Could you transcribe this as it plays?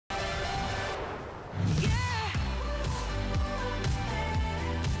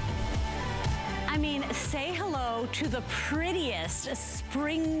say hello to the prettiest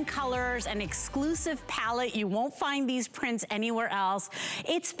spring colors and exclusive palette. You won't find these prints anywhere else.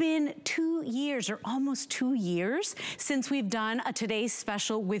 It's been 2 years or almost 2 years since we've done a Today's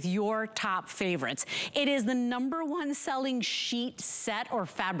Special with your top favorites. It is the #1 selling sheet set or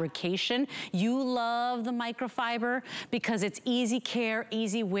fabrication. You love the microfiber because it's easy care,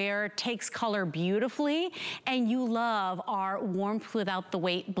 easy wear, takes color beautifully, and you love our warmth without the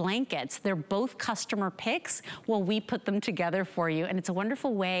weight blankets. They're both customer picks. Well, we put them together for you, and it's a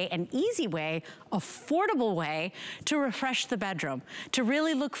wonderful way, an easy way, affordable way to refresh the bedroom, to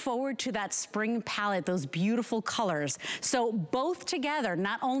really look forward to that spring palette, those beautiful colors. So both together,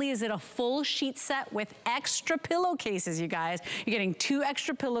 not only is it a full sheet set with extra pillowcases, you guys, you're getting 2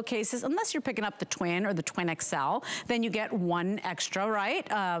 extra pillowcases, unless you're picking up the twin or the twin XL, then you get 1 extra, right?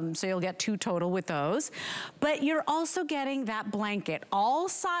 So you'll get 2 total with those. But you're also getting that blanket, all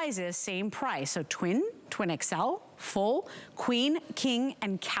sizes, same price. So twin, twin XL, full, queen, king,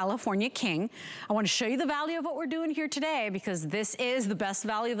 and California king. I want to show you the value of what we're doing here today because this is the best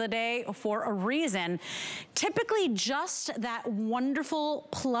value of the day for a reason. Typically just that wonderful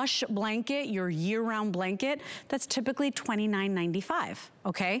plush blanket, your year-round blanket, that's typically $29.95,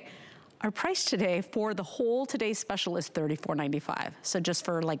 okay? Our price today for the whole Today's Special is $34.95. So just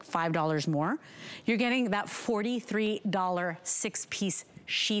for like $5 more, you're getting that $43 6-piece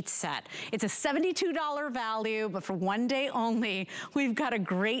sheet set. It's a $72 value, but for one day only, we've got a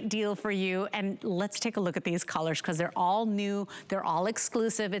great deal for you. And let's take a look at these colors because they're all new, they're all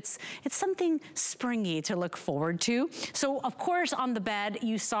exclusive. It's something springy to look forward to. So of course on the bed,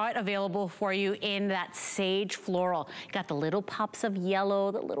 you saw it available for you in that sage floral. Got the little pops of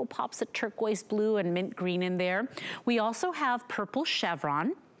yellow, the little pops of turquoise blue and mint green in there. We also have purple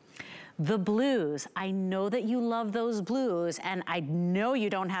chevron. The blues, I know that you love those blues, and I know you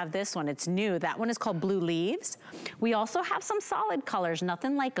don't have this one, it's new. That one is called Blue Leaves. We also have some solid colors,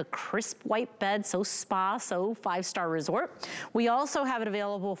 nothing like a crisp white bed, so spa, so 5-star resort. We also have it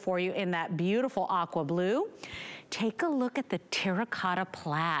available for you in that beautiful aqua blue. Take a look at the Terracotta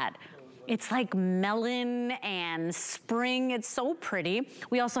Plaid. It's like melon and spring. It's so pretty.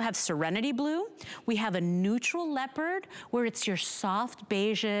 We also have Serenity Blue. We have a neutral leopard where it's your soft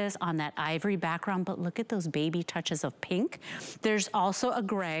beiges on that ivory background, but look at those baby touches of pink. There's also a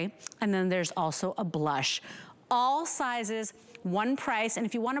gray, and then there's also a blush. All sizes, one price, and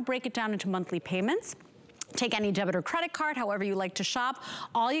if you want to break it down into monthly payments, take any debit or credit card, however you like to shop.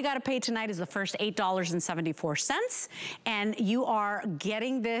 All you gotta pay tonight is the first $8.74, and you are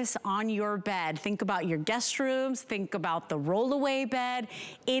getting this on your bed. Think about your guest rooms, think about the rollaway bed.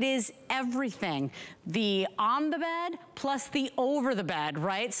 It is everything. The on the bed plus the over the bed,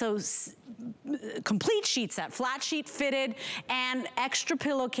 right? So complete sheet set, flat sheet fitted, and extra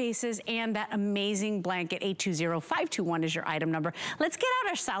pillowcases, and that amazing blanket. 820-521 is your item number. Let's get out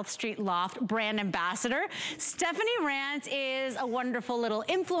our South Street Loft brand ambassador. Stephanie Rance is a wonderful little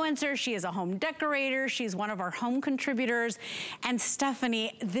influencer. She is a home decorator. She's one of our home contributors. And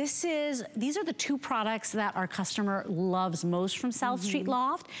Stephanie, these are the 2 products that our customer loves most from South Street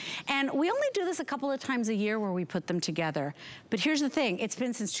Loft. And we only do this a couple of times a year where we put them together. But here's the thing, it's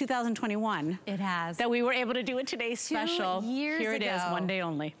been since 2021. It has. That we were able to do it Today's Special. 2 years ago. Here it is, one day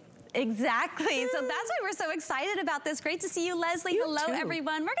only. Exactly. So that's why we're so excited about this. Great to see you, Leslie. You Hello, too.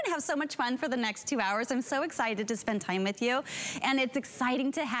 Everyone. We're going to have so much fun for the next 2 hours. I'm so excited to spend time with you. And it's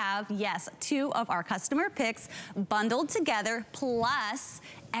exciting to have, yes, 2 of our customer picks bundled together, plus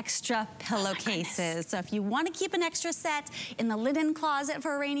extra pillowcases. So if you want to keep an extra set in the linen closet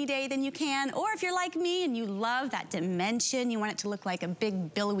for a rainy day, then you can. Or if you're like me and you love that dimension, you want it to look like a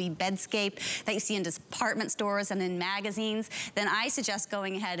big billowy bedscape that you see in department stores and in magazines, then I suggest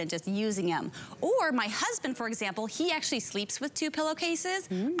going ahead and just using them. Or my husband, for example, he actually sleeps with 2 pillowcases.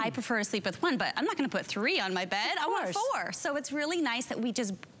 I prefer to sleep with 1, but I'm not going to put 3 on my bed. I want 4. So it's really nice that we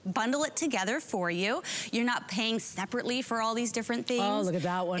just bundle it together for you. You're not paying separately for all these different things. Oh, look at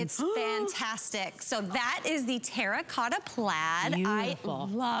that one. It's fantastic. So that is the Terracotta Plaid. Beautiful.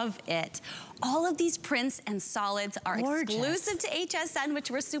 I love it. All of these prints and solids are gorgeous. Exclusive to HSN, which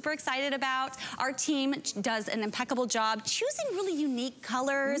we're super excited about. Our team does an impeccable job choosing really unique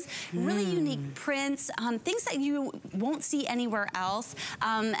colors, really unique prints, things that you won't see anywhere else,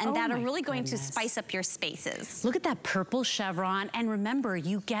 and that are really going to spice up your spaces. Look at that purple chevron, and remember,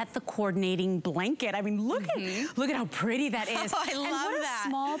 you get the coordinating blanket. I mean, look at how pretty that is. Oh, I love that.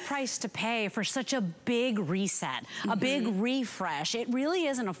 And what a small price to pay for such a big reset, a big refresh. It really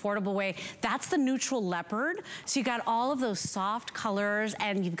is an affordable way. That's the neutral leopard. So you got all of those soft colors,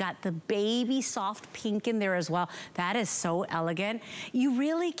 and you've got the baby soft pink in there as well. That is so elegant. You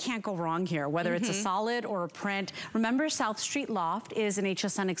really can't go wrong here, whether it's a solid or a print. Remember, South Street Loft is an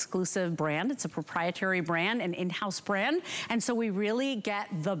HSN exclusive brand. It's a proprietary brand, an in-house brand. And so we really get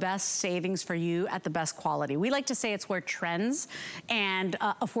the best savings for you at the best quality. We like to say it's where trends and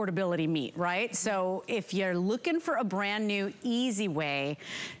affordability meet, right? So if you're looking for a brand new, easy way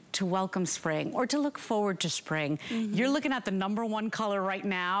to welcome spring or to look forward to spring, you're looking at the #1 color right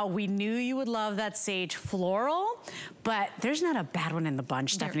now. We knew you would love that sage floral, but there's not a bad one in the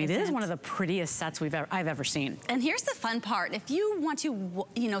bunch, Stephanie. This is one of the prettiest sets I've ever seen. And here's the fun part. If you want to,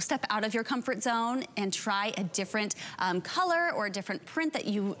 step out of your comfort zone and try a different color or a different print that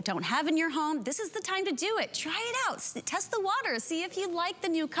you don't have in your home, this is the time to do it. Try it out. Test the waters. See if you like the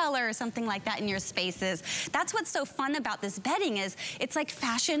new color or something like that in your spaces. That's what's so fun about this bedding is it's like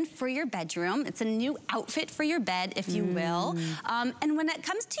fashion for your bedroom. It's a new outfit for your bed, if you will. And when it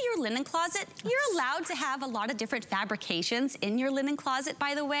comes to your linen closet, you're allowed to have a lot of different fabrications in your linen closet,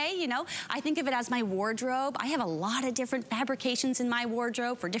 by the way. I think of it as my wardrobe. I have a lot of different fabrications in my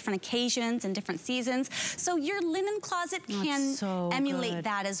wardrobe for different occasions and different seasons. So your linen closet can emulate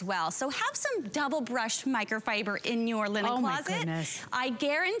that as well. So have some double brushed microfiber in your linen closet. My goodness. I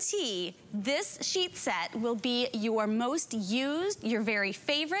guarantee this sheet set will be your most used, your very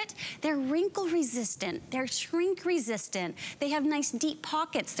favorite. They're wrinkle resistant, they're shrink resistant. They have nice deep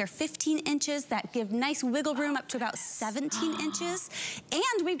pockets. They're 15 inches that give nice wiggle room up to about 17 inches.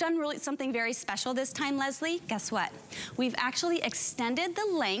 And we've done something very special this time, Leslie. Guess what? We've actually extended the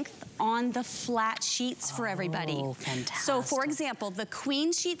length on the flat sheets for everybody. Oh, fantastic. So for example, the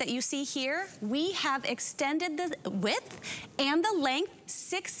queen sheet that you see here, we have extended the width and the length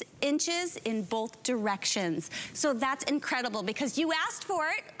 6 inches in both directions. So that's incredible because you asked for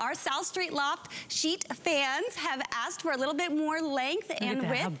it. Our South Street Loft sheet fans have asked for a little bit more length and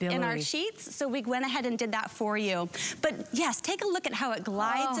width in our sheets. So we went ahead and did that for you. But yes, take a look at how it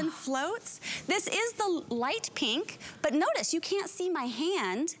glides and floats. This is the light pink, but notice you can't see my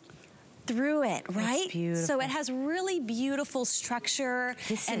hand through it, right? It's beautiful. So it has really beautiful structure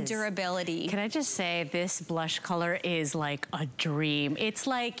and durability. Can I just say, this blush color is like a dream. It's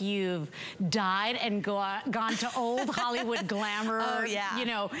like you've died and gone to old Hollywood glamour,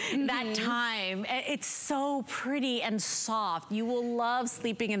 that time. It's so pretty and soft. You will love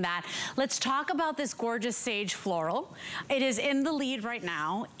sleeping in that. Let's talk about this gorgeous sage floral. It is in the lead right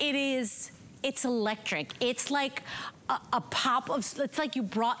now. It's electric. It's like a pop of, it's like you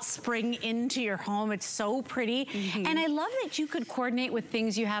brought spring into your home. It's so pretty. And I love that you could coordinate with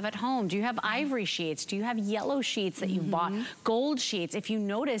things you have at home. Do you have ivory sheets? Do you have yellow sheets that you bought? Gold sheets. If you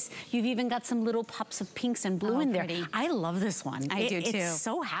notice, you've even got some little pops of pinks and blue in there. I love this one. I do too. It's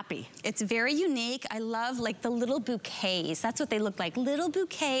so happy. It's very unique. I love like the little bouquets. That's what they look like. Little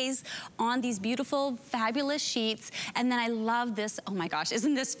bouquets on these beautiful, fabulous sheets. And then I love this. Oh my gosh,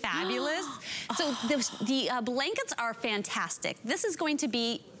 isn't this fabulous? So the blankets are fantastic. This is going to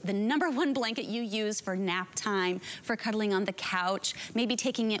be the #1 blanket you use for nap time, for cuddling on the couch, maybe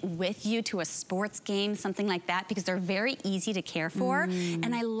taking it with you to a sports game, something like that, because they're very easy to care for.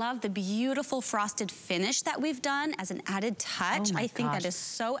 And I love the beautiful frosted finish that we've done as an added touch. I think that is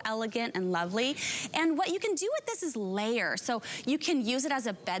so elegant and lovely. And what you can do with this is layer. So you can use it as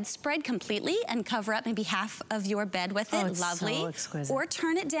a bedspread completely and cover up maybe half of your bed with it. Lovely. So exquisite. Or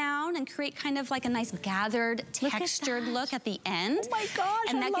turn it down and create kind of like a nice gathered, textured look at the end. Oh my gosh,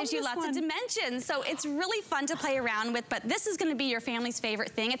 and that gives you lots of dimensions. So it's really fun to play around with, but this is gonna be your family's favorite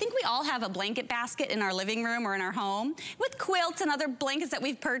thing. I think we all have a blanket basket in our living room or in our home with quilts and other blankets that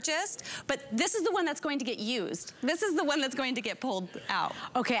we've purchased, but this is the one that's going to get used. This is the one that's going to get pulled out.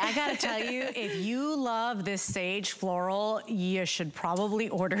 Okay, I gotta tell you, if you love this sage floral, you should probably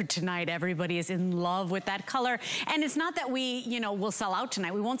order tonight. Everybody is in love with that color. And it's not that we, will sell out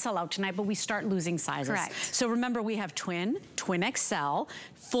tonight. We won't sell out tonight, but we start losing sizes. Correct. So remember, we have twin XL,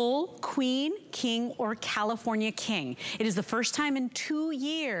 full, queen, king, or California king. It is the first time in 2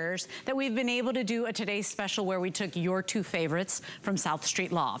 years that we've been able to do a today's special where we took your 2 favorites from South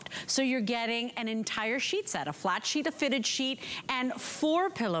Street Loft. So you're getting an entire sheet set, a flat sheet, a fitted sheet, and 4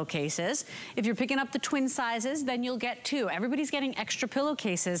 pillowcases. If you're picking up the twin sizes, then you'll get 2. Everybody's getting extra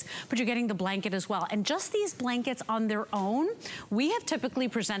pillowcases, but you're getting the blanket as well. And just these blankets on their own, we have typically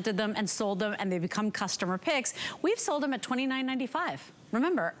presented them and sold them, and they become customer picks. We've sold them at $29.95.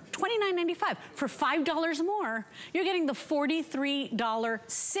 Remember, $29.95. For $5 more, you're getting the $43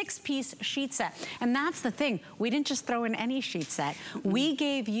 6-piece sheet set. And that's the thing, we didn't just throw in any sheet set. We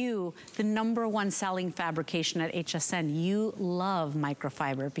gave you the #1 selling fabrication at HSN. You love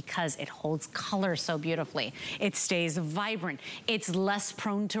microfiber because it holds color so beautifully. It stays vibrant. It's less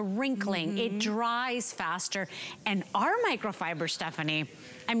prone to wrinkling. It dries faster. And our microfiber, Stephanie,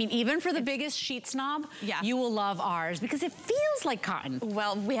 I mean, even for the biggest sheet snob, you will love ours because it feels like cotton.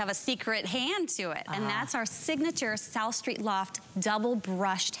 Well, we have a secret hand to it, and that's our signature South Street Loft double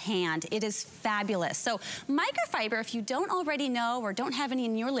brushed hand. It is fabulous. So microfiber, if you don't already know or don't have any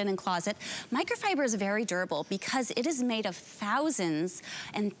in your linen closet, microfiber is very durable because it is made of thousands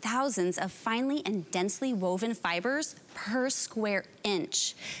and thousands of finely and densely woven fibers per square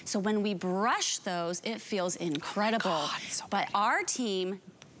inch. So when we brush those, it feels incredible. Oh God, so but our team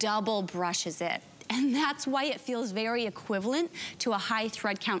double brushes it. And that's why it feels very equivalent to a high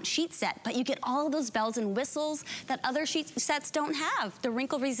thread count sheet set. But you get all those bells and whistles that other sheet sets don't have. The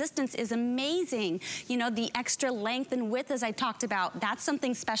wrinkle resistance is amazing. You know, the extra length and width, as I talked about, that's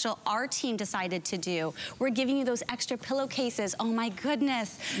something special our team decided to do. We're giving you those extra pillowcases. Oh my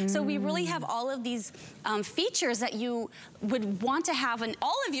goodness. So we really have all of these features that you would want to have in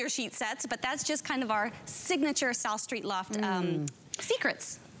all of your sheet sets, but that's just kind of our signature South Street Loft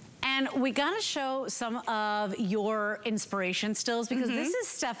secrets. And we gotta show some of your inspiration stills because this is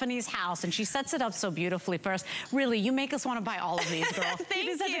Stephanie's house and she sets it up so beautifully for us. Really, you make us wanna buy all of these, girl. Thank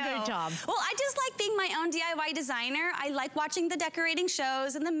you did such a great job. Well, I just like being my own DIY designer. I like watching the decorating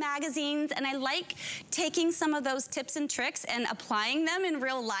shows and the magazines, and I like taking some of those tips and tricks and applying them in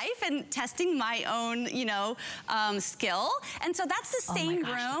real life and testing my own, you know, skill. And so that's the same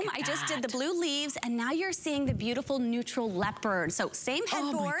room. I just did the blue leaves, and now you're seeing the beautiful neutral leopard. So same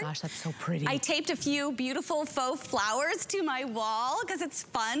headboard. Oh my gosh, that's so pretty. I taped a few beautiful faux flowers to my wall because it's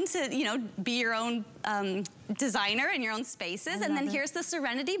fun to, you know, be your own designer in your own spaces. And then here's the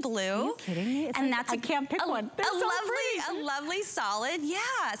Serenity Blue. Are you kidding me? It's and like, that's I can't pick one. A lovely solid, yeah.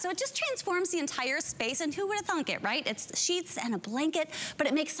 So it just transforms the entire space, and who would have thunk it, right? It's sheets and a blanket, but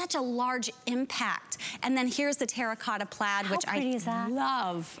it makes such a large impact. And then here's the Terracotta Plaid, which I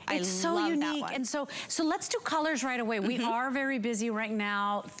love. It's so unique. And so let's do colors right away. We are very busy right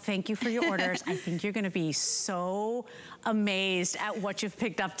now. Thank you for your orders. I think you're gonna be so amazed at what you've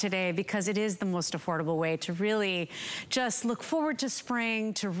picked up today because it is the most affordable way to really just look forward to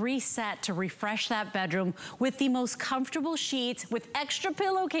spring, to reset, to refresh that bedroom with the most comfortable sheets, with extra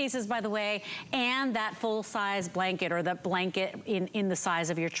pillowcases, by the way, and that full-size blanket or that blanket in the size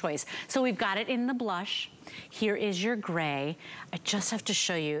of your choice. So we've got it in the blush. Here is your gray. I just have to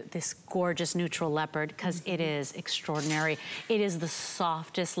show you this gorgeous neutral leopard because it is extraordinary. It is the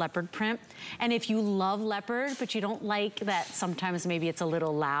softest leopard print. And if you love leopard, but you don't like that sometimes maybe it's a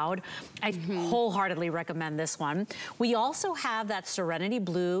little loud, I wholeheartedly recommend this one. We also have that Serenity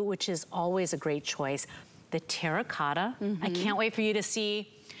Blue, which is always a great choice. The Terracotta. I can't wait for you to see.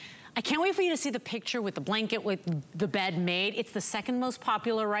 I can't wait for you to see the picture with the blanket with the bed made. It's the second most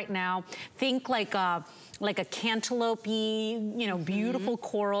popular right now. Think like a cantaloupe-y, you know, beautiful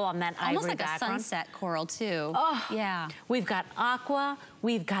coral on that ivory background. Almost like a sunset coral too. Oh, yeah. We've got aqua,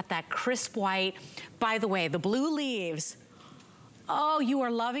 we've got that crisp white. By the way, the blue leaves. Oh, you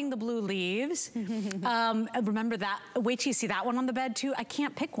are loving the blue leaves. Remember that, wait till you see that one on the bed too. I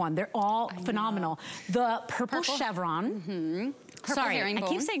can't pick one, they're all phenomenal. The purple chevron. Sorry, herringbone. I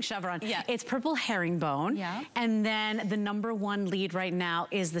keep saying chevron. Yeah. It's purple herringbone. Yeah. And then the #1 lead right now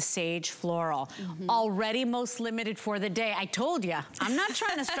is the sage floral. Already most limited for the day. I told you, I'm not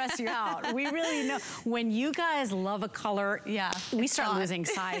trying to stress you out. We really know. When you guys love a color, we start losing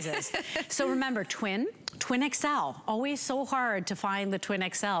sizes. So remember, Twin XL, always so hard to find the Twin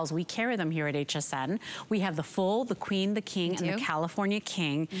XLs. We carry them here at HSN. We have the full, the queen, the king, and the California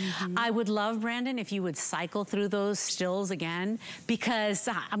king. I would love, Brandon, if you would cycle through those stills again, because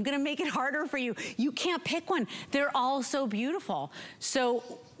I'm gonna make it harder for you. You can't pick one. They're all so beautiful. So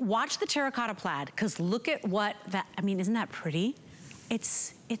watch the Terracotta Plaid, because look at what that, I mean, isn't that pretty?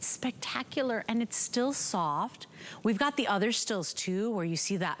 It's spectacular, and it's still soft. We've got the other stills too, where you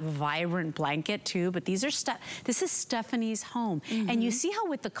see that vibrant blanket too, but these are this is Stephanie's home. And you see how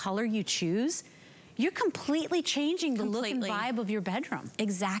with the color you choose, you're completely changing the look and vibe of your bedroom.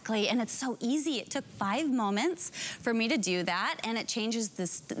 Exactly, and it's so easy. It took 5 moments for me to do that, and it changes the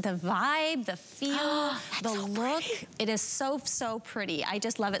vibe, the feel, the look. It is so, so pretty. I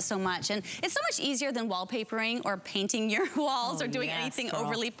just love it so much, and it's so much easier than wallpapering or painting your walls or doing anything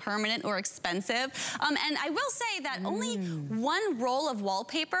overly permanent or expensive. And I will say that only 1 roll of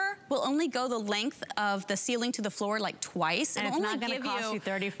wallpaper will only go the length of the ceiling to the floor like twice. And it's not going to cost you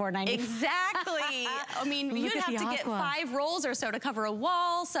 $34.95. Exactly. I mean, you'd have to get 5 rolls or so to cover a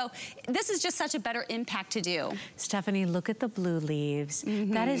wall. So this is just such a better impact to do. Stephanie, look at the blue leaves.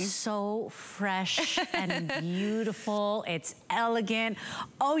 That is so fresh and beautiful. It's elegant.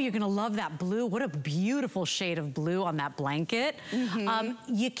 Oh, you're going to love that blue. What a beautiful shade of blue on that blanket.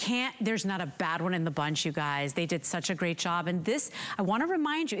 You can't, there's not a bad one in the bunch, you guys. They did such a great job. And this, I want to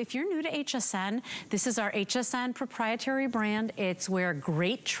remind you, if you're new to HSN, this is our HSN proprietary brand. It's where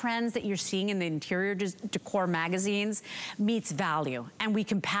great trends that you're seeing in the interior decor magazines meets value. And we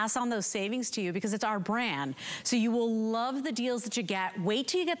can pass on those savings to you because it's our brand. So you will love the deals that you get. Wait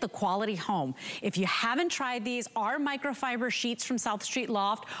till you get the quality home. If you haven't tried these, our microfiber sheets from South Street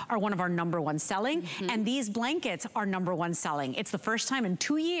Loft are one of our #1 selling. And these blankets are #1 selling. It's the first time in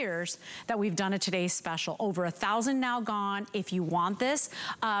 2 years that we've done a today's special. Over 1,000 now gone. If you want this,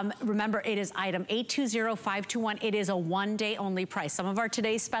 remember it is item 820521. It is a 1-day only price. Some of our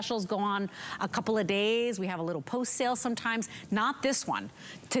today's specials go on a couple of days. We have a little post sale sometimes. Not this one.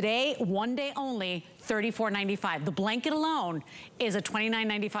 Today, 1 day only, $34.95. The blanket alone is a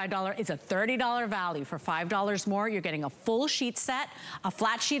 $29.95. It's a $30 value. For $5 more, you're getting a full sheet set, a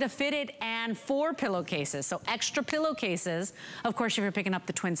flat sheet of fitted, and 4 pillowcases. So extra pillowcases. Of course, if you're picking up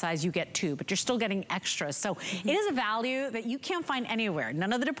the twin size, you get 2, but you're still getting extras. So it is a value that you can't find anywhere.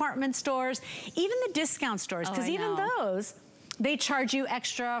 None of the department stores, even the discount stores, because even those, they charge you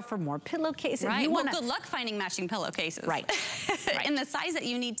extra for more pillowcases. Right, well, good luck finding matching pillowcases. Right. In the size that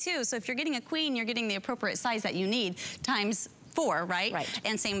you need too. So if you're getting a queen, you're getting the appropriate size that you need times 4, right?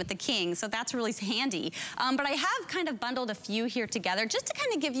 And same with the king, so that's really handy. But I have kind of bundled a few here together just to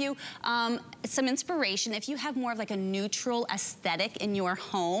kind of give you some inspiration. If you have more of like a neutral aesthetic in your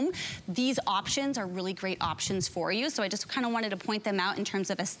home, these options are really great options for you. So I just kind of wanted to point them out in terms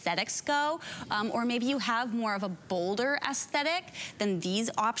of aesthetics go. Or maybe you have more of a bolder aesthetic, then these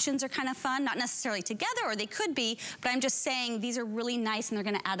options are kind of fun. Not necessarily together, or they could be, but I'm just saying these are really nice and they're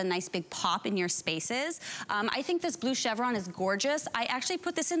gonna add a nice big pop in your spaces. I think this blue chevron is gorgeous. I actually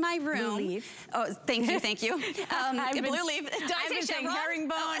put this in my room. Blue leaf. Oh, thank you, thank you. Blue leaf. I've been saying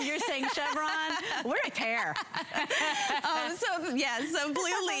herringbone, you're saying chevron. We're a pair. So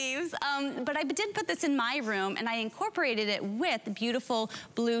blue leaves. But I did put this in my room and I incorporated it with beautiful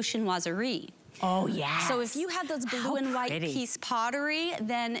blue chinoiserie. Oh, yeah. So if you have those blue and white piece pottery,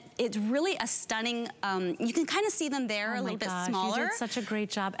 then it's really a stunning, you can kind of see them there a little bit smaller. You did such a great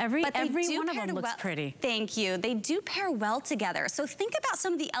job. Every one of them looks pretty. Thank you. They do pair well together. So think about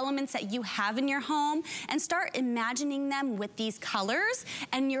some of the elements that you have in your home and start imagining them with these colors,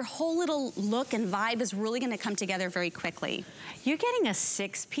 and your whole little look and vibe is really gonna come together very quickly. You're getting a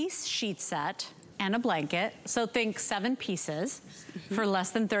 6-piece sheet set and a blanket. So think 7 pieces for less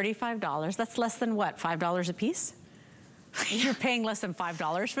than $35. That's less than what, $5 a piece? You're paying less than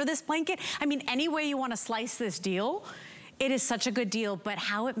 $5 for this blanket. I mean, any way you want to slice this deal, it is such a good deal, but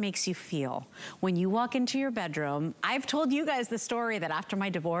how it makes you feel. When you walk into your bedroom, I've told you guys the story that after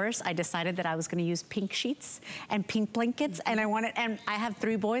my divorce, I decided that I was gonna use pink sheets and pink blankets, and I have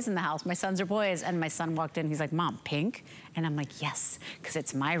 3 boys in the house. My sons are boys, and my son walked in, he's like, Mom, pink? And I'm like, yes, because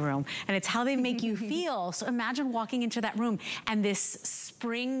it's my room. And it's how they make you feel. So imagine walking into that room and this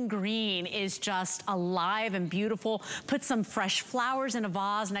spring green is just alive and beautiful. Put some fresh flowers in a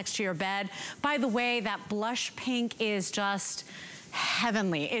vase next to your bed. By the way, that blush pink is just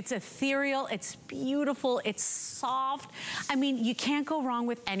heavenly. It's ethereal, it's beautiful, it's soft. I mean, you can't go wrong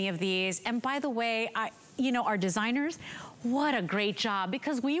with any of these. And by the way, you know, our designers, what a great job,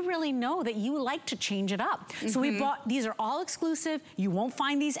 because we really know that you like to change it up. So we bought, these are all exclusive. You won't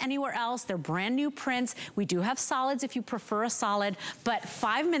find these anywhere else. They're brand new prints. We do have solids if you prefer a solid, but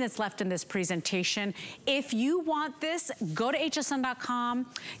 5 minutes left in this presentation. If you want this, go to hsn.com.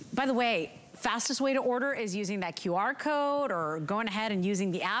 By the way, fastest way to order is using that QR code or going ahead and using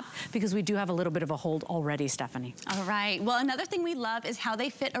the app, because we do have a little bit of a hold already, Stephanie. All right. Well, another thing we love is how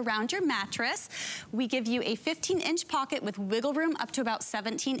they fit around your mattress. We give you a 15-inch pocket with wiggle room up to about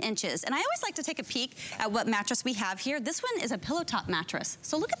 17 inches. And I always like to take a peek at what mattress we have here. This one is a pillow top mattress.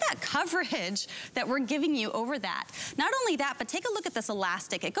 So look at that coverage that we're giving you over that. Not only that, but take a look at this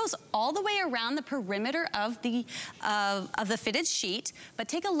elastic. It goes all the way around the perimeter of the fitted sheet, but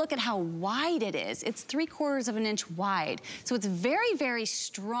take a look at how wide wide it is. It's 3/4 of an inch wide. So it's very, very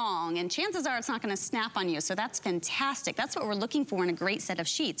strong, and chances are it's not gonna snap on you, so that's fantastic. That's what we're looking for in a great set of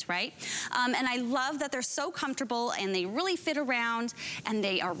sheets, right? And I love that they're so comfortable, and they really fit around, and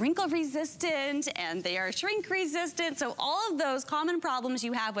they are wrinkle resistant, and they are shrink resistant. So all of those common problems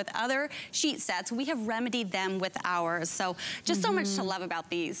you have with other sheet sets, we have remedied them with ours. So just so much to love about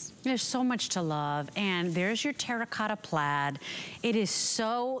these. There's so much to love. And there's your Terracotta Plaid. It is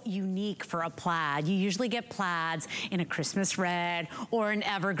so unique for a plaid. You usually get plaids in a Christmas red or an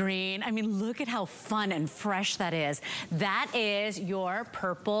evergreen. I mean, look at how fun and fresh that is. That is your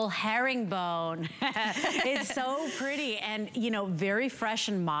purple herringbone. It's so pretty and, you know, very fresh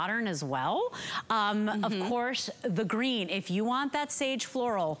and modern as well. Of course, the green. If you want that sage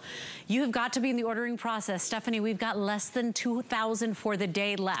floral, you have got to be in the ordering process. Stephanie, we've got less than 2,000 for the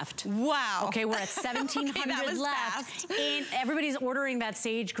day left. Wow. Okay, we're at 1,700 left. And everybody's ordering that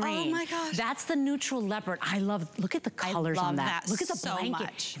sage green. Oh my gosh. That's the neutral leopard. I love, look at the colors on that. Look at the so blanket.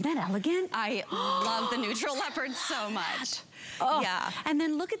 Much. Isn't that elegant? I love the neutral leopard so much. Oh, yeah. And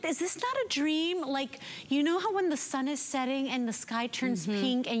then look at this. Is this not a dream? Like, you know how when the sun is setting and the sky turns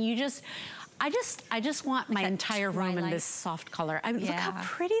pink and you just, I just want my entire room in this soft color. I mean, look how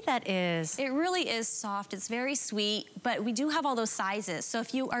pretty that is. It really is soft. It's very sweet, but we do have all those sizes. So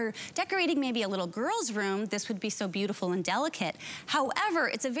if you are decorating maybe a little girl's room, this would be so beautiful and delicate. However,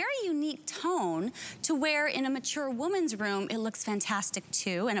 it's a very unique tone to where in a mature woman's room, it looks fantastic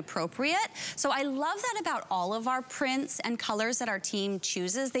too and appropriate. So I love that about all of our prints and colors that our team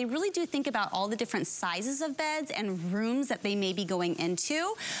chooses. They really do think about all the different sizes of beds and rooms that they may be going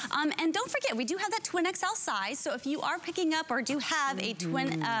into. And don't forget, we do have that twin XL size, so if you are picking up or do have a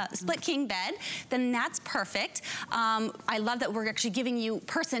twin split king bed, then that's perfect. I love that we're actually giving you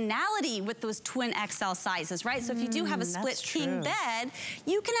personality with those twin XL sizes, right? So if you do have a split king bed,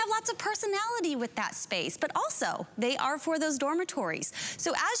 you can have lots of personality with that space, but also they are for those dormitories.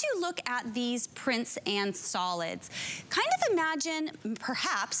 So as you look at these prints and solids, kind of imagine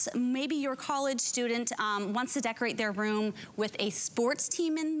perhaps maybe your college student wants to decorate their room with a sports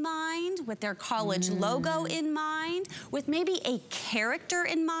team in mind, with their college logo in mind, with maybe a character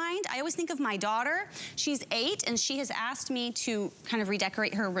in mind. I always think of my daughter. She's 8 and she has asked me to kind of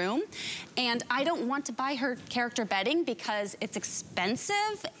redecorate her room. And I don't want to buy her character bedding because it's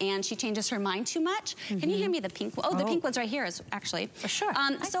expensive and she changes her mind too much. Can you hand me the pink one? Oh, the pink one's right here, actually. Sure.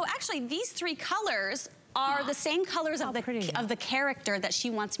 So actually these 3 colors are the same colors of the character that she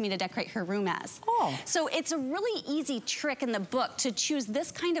wants me to decorate her room as. Oh. So it's a really easy trick in the book to choose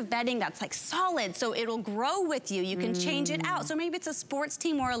this kind of bedding that's like solid, so it'll grow with you. You can change it out. So maybe it's a sports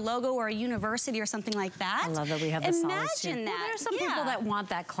team or a logo or a university or something like that. I love that we have the solids too. Imagine that. Well, there's some people that want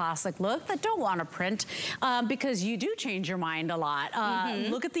that classic look that don't want to print because you do change your mind a lot.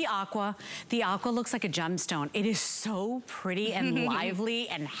 Look at the aqua. The aqua looks like a gemstone. It is so pretty and lively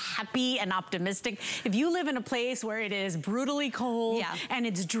and happy and optimistic. If you live in a place where it is brutally cold and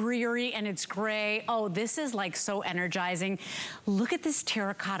it's dreary and it's gray, oh, this is like so energizing. Look at this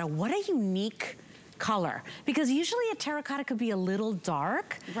terracotta. What a unique color, because usually a terracotta could be a little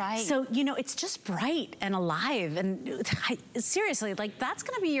dark. Right. So, you know, it's just bright and alive. And seriously, like that's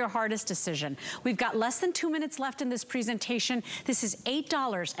gonna be your hardest decision. We've got less than 2 minutes left in this presentation. This is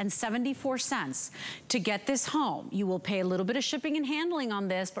 $8.74 to get this home. You will pay a little bit of shipping and handling on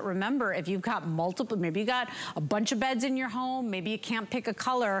this, but remember, if you've got multiple, maybe you got a bunch of beds in your home, maybe you can't pick a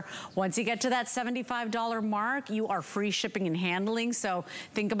color. Once you get to that $75 mark, you are free shipping and handling. So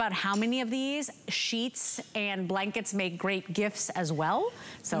think about how many of these. Sheets and blankets make great gifts as well.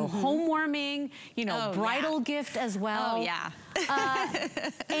 So home warming, you know, bridal gift as well. Oh yeah.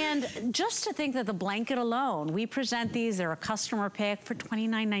 And just to think that the blanket alone, we present these, they're a customer pick for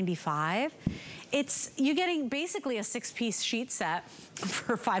 $29.95. You're getting basically a 6-piece sheet set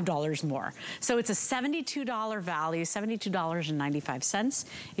for $5 more. So it's a $72 value, $72.95.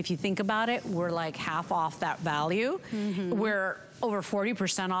 If you think about it, we're like half off that value. We're over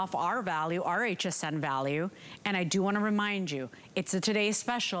 40% off our value, our HSN value. And I do want to remind you, it's a today's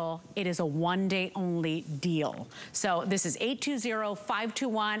special. It is a 1-day only deal. So this is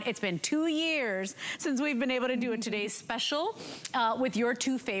 820-521. It's been 2 years since we've been able to do a today's special with your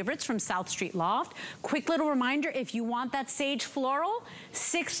 2 favorites from South Street Loft. Quick little reminder, if you want that sage floral,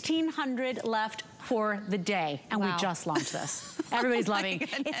 1,600 left for the day, and we just launched this. Everybody's loving it.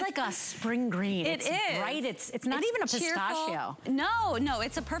 It's like a spring green. It is. Right? It's not even a pistachio. No,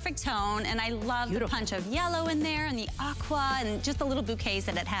 it's a perfect tone, and I love the punch of yellow in there and the aqua and just the little bouquets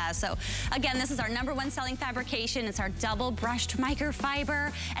that it has. So again, this is our #1 selling fabrication. It's our double brushed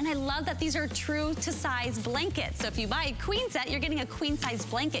microfiber, and I love that these are true to size blankets. So if you buy a queen set, you're getting a queen size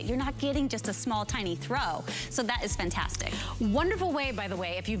blanket. You're not getting just a small tiny throw. So that is fantastic. Wonderful way, by the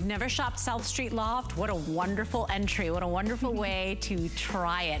way, if you've never shopped South Street Loft, what a wonderful entry. What a wonderful way to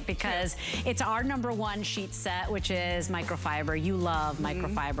try it, because it's our #1 sheet set, which is microfiber. You love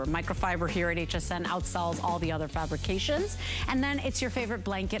microfiber. Microfiber here at HSN outsells all the other fabrications. And then it's your favorite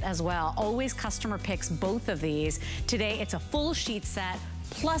blanket as well. Always customer picks both of these. Today it's a full sheet set,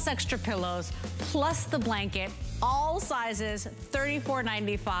 plus extra pillows, plus the blanket, all sizes,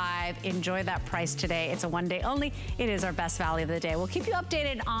 $34.95. Enjoy that price today. It's a one-day only. It is our best value of the day. We'll keep you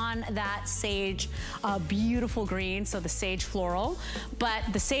updated on that sage, beautiful green, so the sage floral. But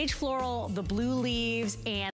the sage floral, the blue leaves, and